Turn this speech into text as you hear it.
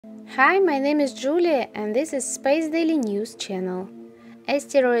Hi, my name is Julia and this is Space Daily News channel.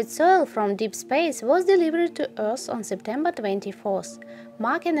 Asteroid soil from deep space was delivered to Earth on September 24th,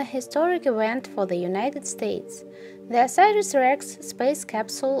 marking a historic event for the United States. The OSIRIS-REx space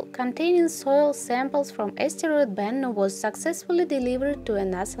capsule containing soil samples from asteroid Bennu was successfully delivered to a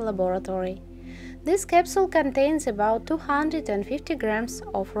NASA laboratory. This capsule contains about 250 grams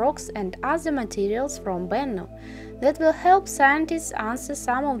of rocks and other materials from Bennu that will help scientists answer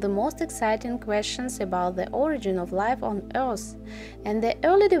some of the most exciting questions about the origin of life on Earth and the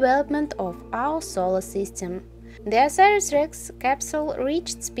early development of our solar system. The OSIRIS-REx capsule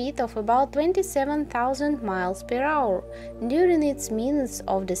reached speed of about 27,000 miles per hour during its minutes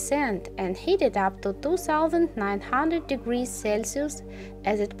of descent and heated up to 2,900 degrees Celsius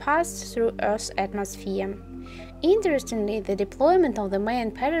as it passed through Earth's atmosphere. Interestingly, the deployment of the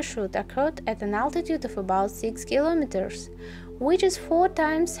main parachute occurred at an altitude of about 6 kilometers, which is 4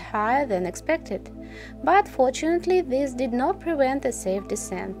 times higher than expected. But fortunately, this did not prevent a safe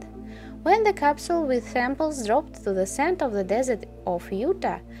descent. When the capsule with samples dropped to the center of the desert of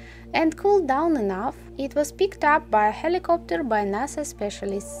Utah and cooled down enough, it was picked up by a helicopter by NASA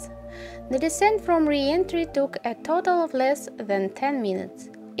specialists. The descent from re-entry took a total of less than 10 minutes.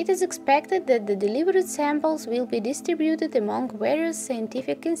 It is expected that the delivered samples will be distributed among various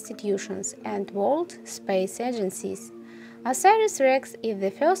scientific institutions and world space agencies. OSIRIS-REx is the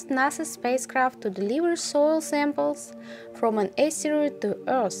first NASA spacecraft to deliver soil samples from an asteroid to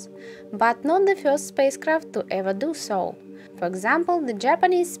Earth, but not the first spacecraft to ever do so. For example, the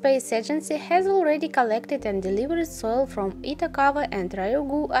Japanese Space Agency has already collected and delivered soil from Itokawa and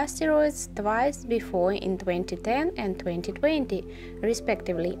Ryugu asteroids twice before in 2010 and 2020,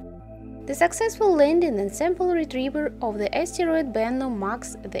 respectively. The successful landing and sample retrieval of the asteroid Bennu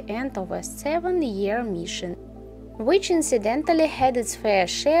marks the end of a 7-year mission, which incidentally had its fair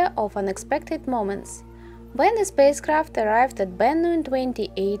share of unexpected moments. When the spacecraft arrived at Bennu in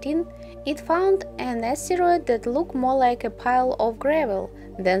 2018, it found an asteroid that looked more like a pile of gravel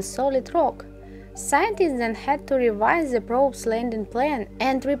than solid rock. Scientists then had to revise the probe's landing plan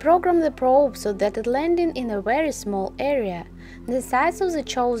and reprogram the probe so that it landed in a very small area. The size of the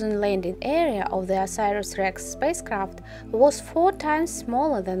chosen landing area of the OSIRIS-REx spacecraft was 4 times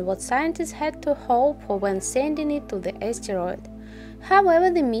smaller than what scientists had to hope for when sending it to the asteroid. However,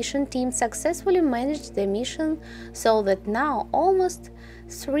 the mission team successfully managed the mission so that now, almost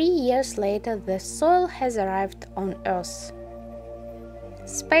 3 years later, the soil has arrived on Earth.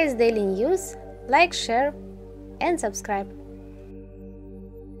 Space Daily News. Like, share and subscribe.